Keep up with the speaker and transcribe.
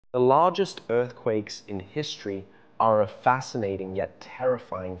The largest earthquakes in history are a fascinating yet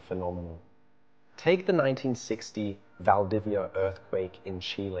terrifying phenomenon. Take the 1960 Valdivia earthquake in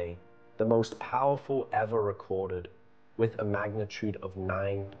Chile, the most powerful ever recorded, with a magnitude of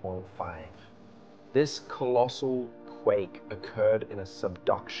 9.5. This colossal quake occurred in a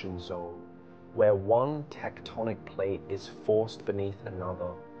subduction zone, where one tectonic plate is forced beneath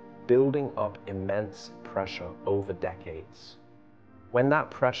another, building up immense pressure over decades. When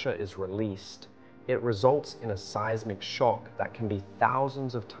that pressure is released, it results in a seismic shock that can be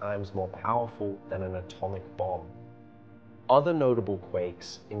thousands of times more powerful than an atomic bomb. Other notable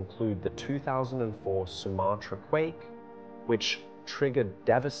quakes include the 2004 Sumatra quake, which triggered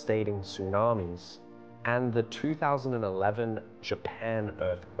devastating tsunamis, and the 2011 Japan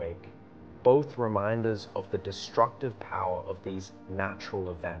earthquake, both reminders of the destructive power of these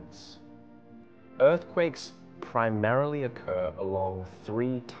natural events. Earthquakes primarily occur along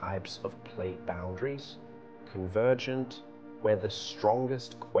three types of plate boundaries: convergent, where the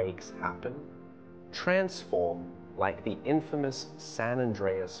strongest quakes happen; transform, like the infamous San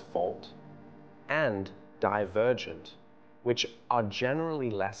Andreas fault; and divergent, which are generally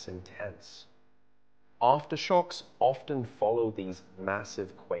less intense. Aftershocks often follow these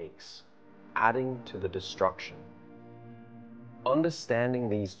massive quakes, adding to the destruction. Understanding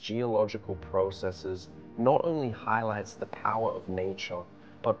these geological processes not only highlights the power of nature,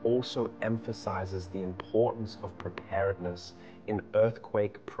 but also emphasizes the importance of preparedness in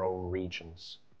earthquake-prone regions.